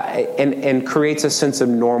and creates a sense of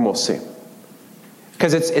normalcy.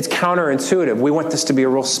 Because it's counterintuitive. We want this to be a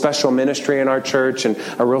real special ministry in our church and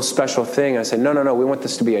a real special thing. I said, no. We want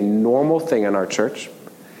this to be a normal thing in our church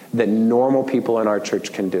that normal people in our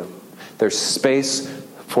church can do. There's space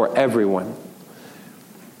for everyone.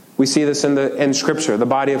 We see this in Scripture, the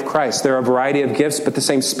body of Christ. There are a variety of gifts, but the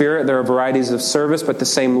same Spirit. There are varieties of service, but the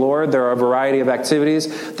same Lord. There are a variety of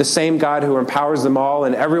activities. The same God who empowers them all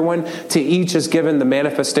and everyone. To each is given the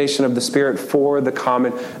manifestation of the Spirit for the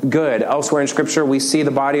common good. Elsewhere in Scripture, we see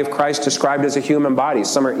the body of Christ described as a human body.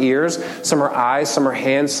 Some are ears, some are eyes, some are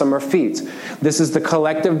hands, some are feet. This is the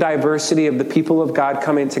collective diversity of the people of God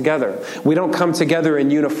coming together. We don't come together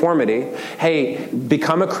in uniformity. Hey,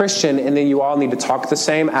 become a Christian and then you all need to talk the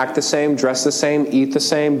same, act the same, dress the same, eat the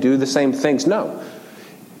same, do the same things. No.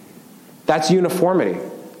 That's uniformity.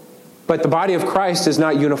 But the body of Christ is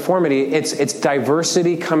not uniformity. It's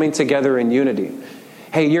diversity coming together in unity.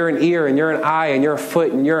 Hey, you're an ear, and you're an eye, and you're a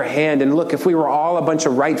foot, and you're a hand. And look, if we were all a bunch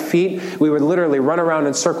of right feet, we would literally run around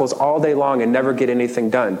in circles all day long and never get anything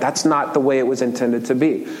done. That's not the way it was intended to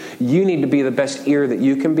be. You need to be the best ear that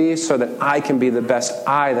you can be so that I can be the best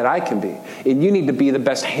eye that I can be. And you need to be the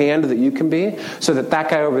best hand that you can be so that that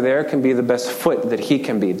guy over there can be the best foot that he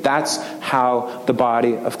can be. That's how the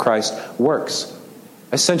body of Christ works.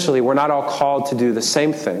 Essentially, we're not all called to do the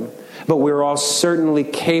same thing, but we're all certainly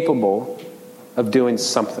capable of doing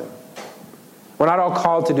something. We're not all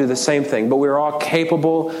called to do the same thing, but we're all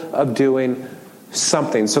capable of doing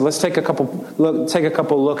something. So let's take a couple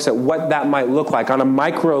looks at what that might look like on a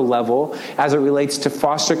micro level as it relates to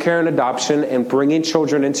foster care and adoption and bringing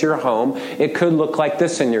children into your home. It could look like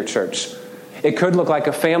this in your church. It could look like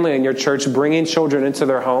a family in your church bringing children into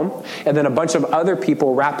their home and then a bunch of other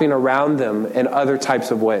people wrapping around them in other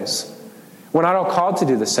types of ways. We're not all called to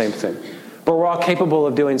do the same thing. But we're all capable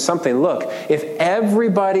of doing something. Look, if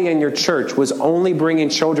everybody in your church was only bringing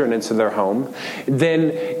children into their home, then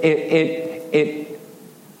it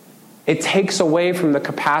takes away from the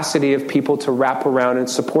capacity of people to wrap around and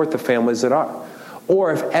support the families that are.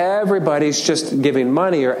 Or if everybody's just giving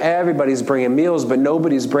money or everybody's bringing meals, but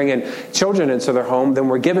nobody's bringing children into their home, then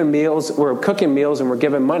we're giving meals, we're cooking meals, and we're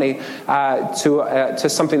giving money to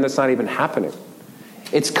something that's not even happening.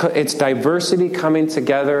 It's diversity coming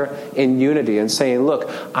together in unity and saying,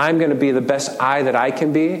 look, I'm going to be the best eye that I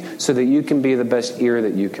can be so that you can be the best ear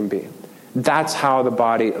that you can be. That's how the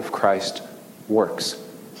body of Christ works.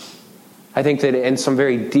 I think that in some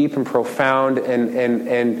very deep and profound and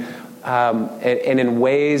in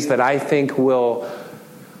ways that I think will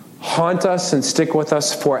haunt us and stick with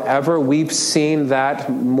us forever, we've seen that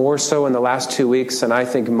more so in the last 2 weeks than I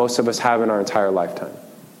think most of us have in our entire lifetime.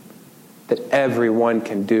 That everyone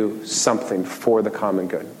can do something for the common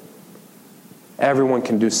good. Everyone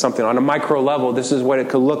can do something. On a micro level, this is what it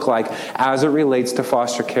could look like as it relates to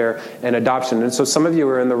foster care and adoption. And so some of you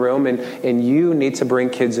are in the room and you need to bring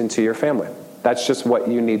kids into your family. That's just what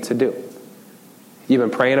you need to do. You've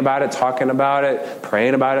been praying about it, talking about it,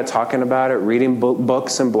 praying about it, talking about it, reading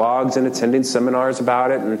books and blogs and attending seminars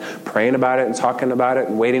about it and praying about it and talking about it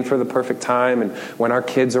and waiting for the perfect time and when our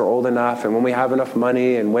kids are old enough and when we have enough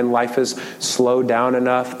money and when life is slowed down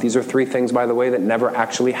enough. These are 3 things, by the way, that never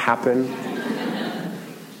actually happen.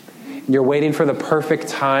 You're waiting for the perfect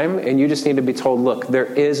time, and you just need to be told, look, there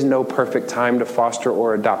is no perfect time to foster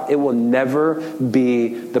or adopt. It will never be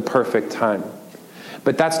the perfect time.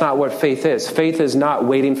 But that's not what faith is. Faith is not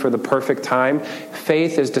waiting for the perfect time.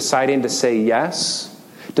 Faith is deciding to say yes,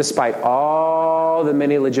 despite all the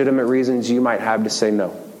many legitimate reasons you might have to say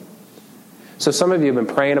no. So some of you have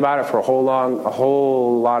been praying about it for a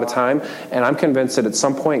whole lot of time, and I'm convinced that at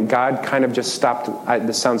some point God kind of just stopped.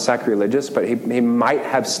 This sounds sacrilegious, but he might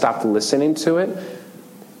have stopped listening to it,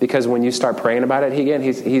 because when you start praying about it again,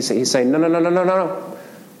 he's saying, no.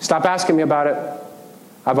 Stop asking me about it.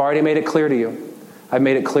 I've already made it clear to you. I've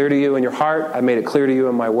made it clear to you in your heart. I've made it clear to you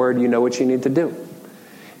in my word. You know what you need to do.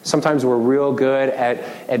 Sometimes we're real good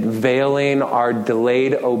at veiling our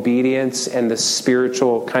delayed obedience and the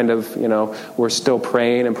spiritual kind of, we're still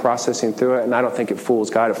praying and processing through it. And I don't think it fools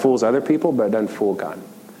God. It fools other people, but it doesn't fool God.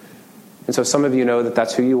 And so some of you know that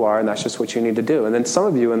that's who you are, and that's just what you need to do. And then some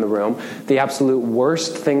of you in the room, the absolute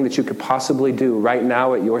worst thing that you could possibly do right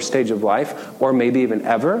now at your stage of life, or maybe even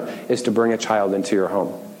ever, is to bring a child into your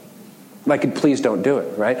home. Like, please don't do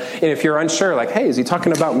it, right? And if you're unsure, like, hey, is he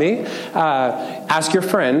talking about me? Ask your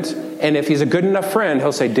friend, and if he's a good enough friend,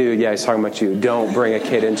 he'll say, dude, yeah, he's talking about you. Don't bring a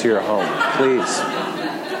kid into your home,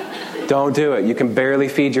 please. Don't do it. You can barely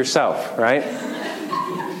feed yourself, right?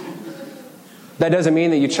 That doesn't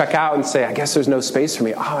mean that you check out and say, I guess there's no space for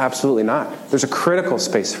me. Oh, absolutely not. There's a critical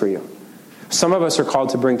space for you. Some of us are called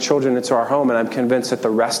to bring children into our home, and I'm convinced that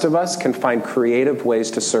the rest of us can find creative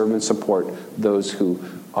ways to serve and support those who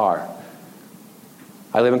are.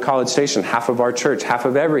 I live in College Station. Half of our church, half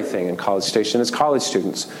of everything in College Station is college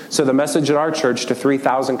students. So the message at our church to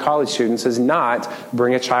 3,000 college students is not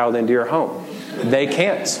bring a child into your home. They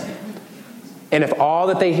can't. And if all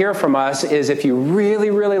that they hear from us is if you really,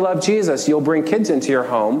 really love Jesus, you'll bring kids into your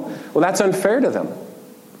home, well, that's unfair to them.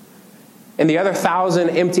 And the other 1,000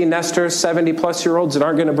 empty nesters, 70-plus-year-olds that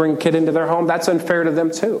aren't going to bring a kid into their home, that's unfair to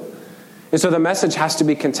them too. And so the message has to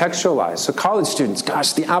be contextualized. So college students,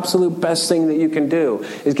 gosh, the absolute best thing that you can do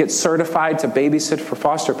is get certified to babysit for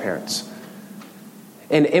foster parents.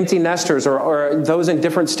 And empty nesters or those in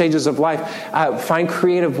different stages of life, find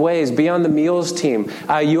creative ways. Be on the meals team.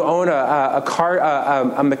 You own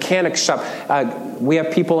a mechanic shop. We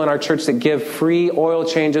have people in our church that give free oil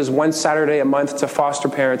changes one Saturday a month to foster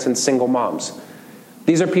parents and single moms.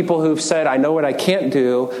 These are people who've said, I know what I can't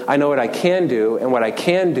do, I know what I can do, and what I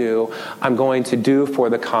can do, I'm going to do for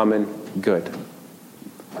the common good.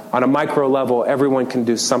 On a micro level, everyone can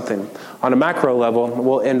do something. On a macro level,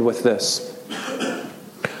 we'll end with this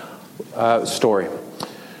story.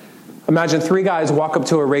 Imagine 3 guys walk up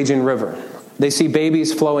to a raging river. They see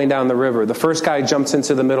babies flowing down the river. The first guy jumps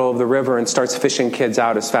into the middle of the river and starts fishing kids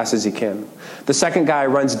out as fast as he can. The second guy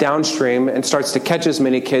runs downstream and starts to catch as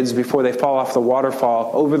many kids before they fall off the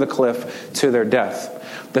waterfall over the cliff to their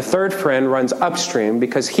death. The third friend runs upstream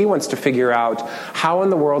because he wants to figure out how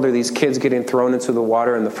in the world are these kids getting thrown into the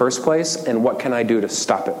water in the first place, and what can I do to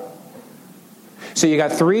stop it? So you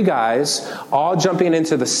got 3 guys all jumping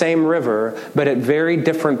into the same river, but at very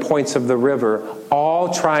different points of the river,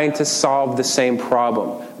 all trying to solve the same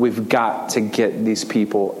problem. We've got to get these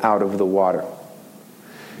people out of the water.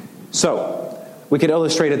 So we could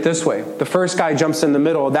illustrate it this way. The first guy jumps in the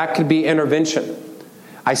middle. That could be intervention.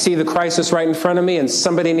 I see the crisis right in front of me, and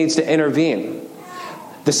somebody needs to intervene.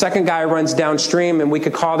 The second guy runs downstream, and we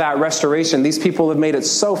could call that restoration. These people have made it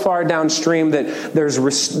so far downstream that there's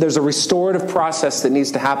a restorative process that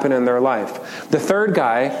needs to happen in their life. The third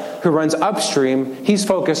guy, who runs upstream, he's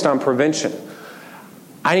focused on prevention.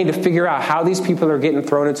 I need to figure out how these people are getting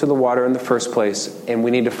thrown into the water in the first place, and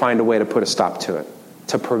we need to find a way to put a stop to it,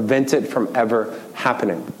 to prevent it from ever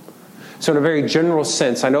happening. So in a very general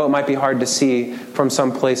sense, I know it might be hard to see from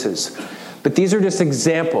some places, but these are just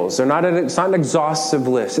examples. It's not an exhaustive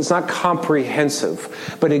list. It's not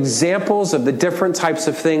comprehensive, but examples of the different types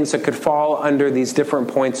of things that could fall under these different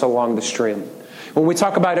points along the stream. When we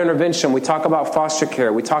talk about intervention, we talk about foster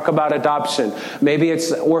care, we talk about adoption. Maybe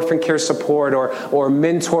it's orphan care support or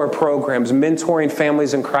mentor programs, mentoring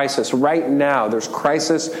families in crisis. Right now, there's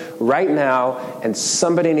crisis right now, and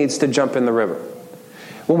somebody needs to jump in the river.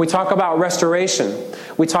 When we talk about restoration,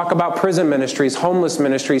 we talk about prison ministries, homeless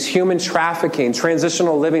ministries, human trafficking,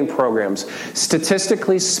 transitional living programs.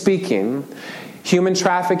 Statistically speaking, human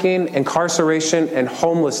trafficking, incarceration, and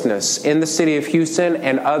homelessness in the city of Houston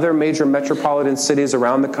and other major metropolitan cities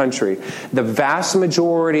around the country, the vast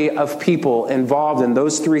majority of people involved in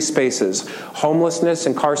those three spaces, homelessness,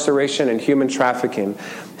 incarceration, and human trafficking,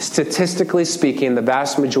 statistically speaking, the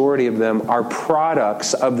vast majority of them are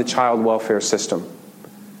products of the child welfare system.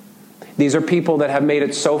 These are people that have made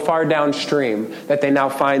it so far downstream that they now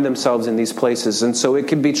find themselves in these places. And so it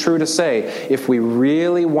could be true to say, if we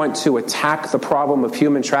really want to attack the problem of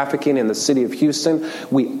human trafficking in the city of Houston,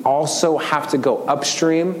 we also have to go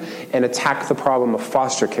upstream and attack the problem of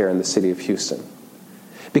foster care in the city of Houston.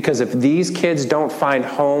 Because if these kids don't find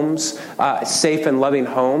homes, safe and loving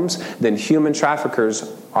homes, then human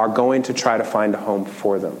traffickers are going to try to find a home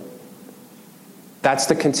for them. That's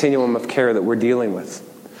the continuum of care that we're dealing with.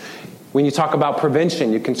 When you talk about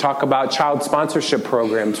prevention, you can talk about child sponsorship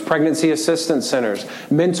programs, pregnancy assistance centers,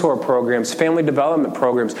 mentor programs, family development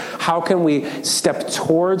programs. How can we step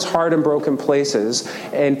towards hard and broken places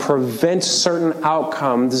and prevent certain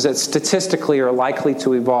outcomes that statistically are likely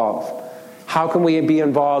to evolve? How can we be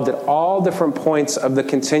involved at all different points of the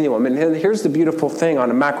continuum? And here's the beautiful thing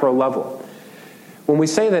on a macro level. When we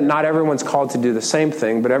say that not everyone's called to do the same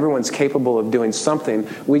thing, but everyone's capable of doing something,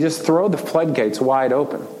 we just throw the floodgates wide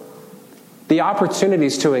open. The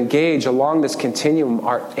opportunities to engage along this continuum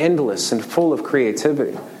are endless and full of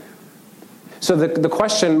creativity. So the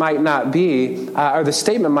question might not be, or the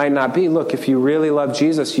statement might not be, look, if you really love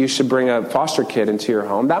Jesus, you should bring a foster kid into your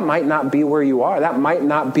home. That might not be where you are. That might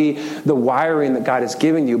not be the wiring that God has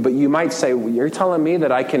given you. But you might say, well, you're telling me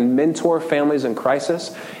that I can mentor families in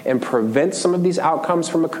crisis and prevent some of these outcomes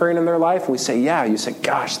from occurring in their life? And we say, yeah. You say,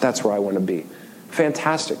 gosh, that's where I want to be.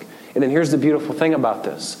 Fantastic. And then here's the beautiful thing about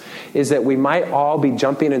this, is that we might all be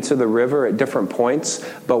jumping into the river at different points,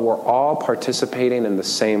 but we're all participating in the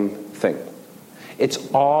same thing. It's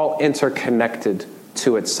all interconnected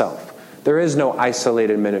to itself. There is no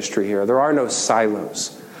isolated ministry here. There are no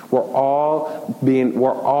silos. We're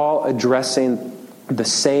all addressing the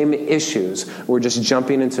same issues. We're just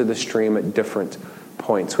jumping into the stream at different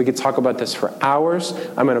points. We could talk about this for hours.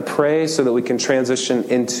 I'm going to pray so that we can transition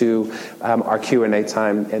into our Q&A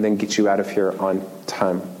time and then get you out of here on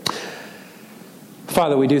time.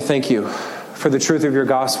 Father, we do thank you for the truth of your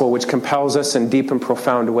gospel, which compels us in deep and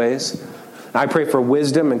profound ways. I pray for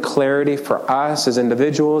wisdom and clarity for us as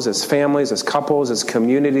individuals, as families, as couples, as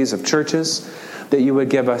communities of churches, that you would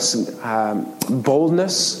give us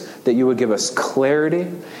boldness, that you would give us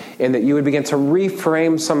clarity, and that you would begin to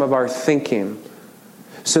reframe some of our thinking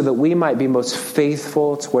so that we might be most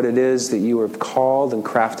faithful to what it is that you have called and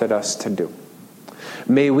crafted us to do.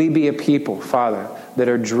 May we be a people, Father, that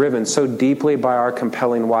are driven so deeply by our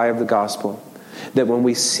compelling why of the gospel, that when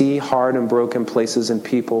we see hard and broken places and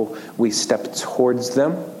people, we step towards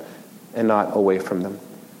them and not away from them.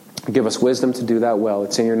 Give us wisdom to do that well.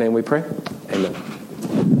 It's in your name we pray. Amen.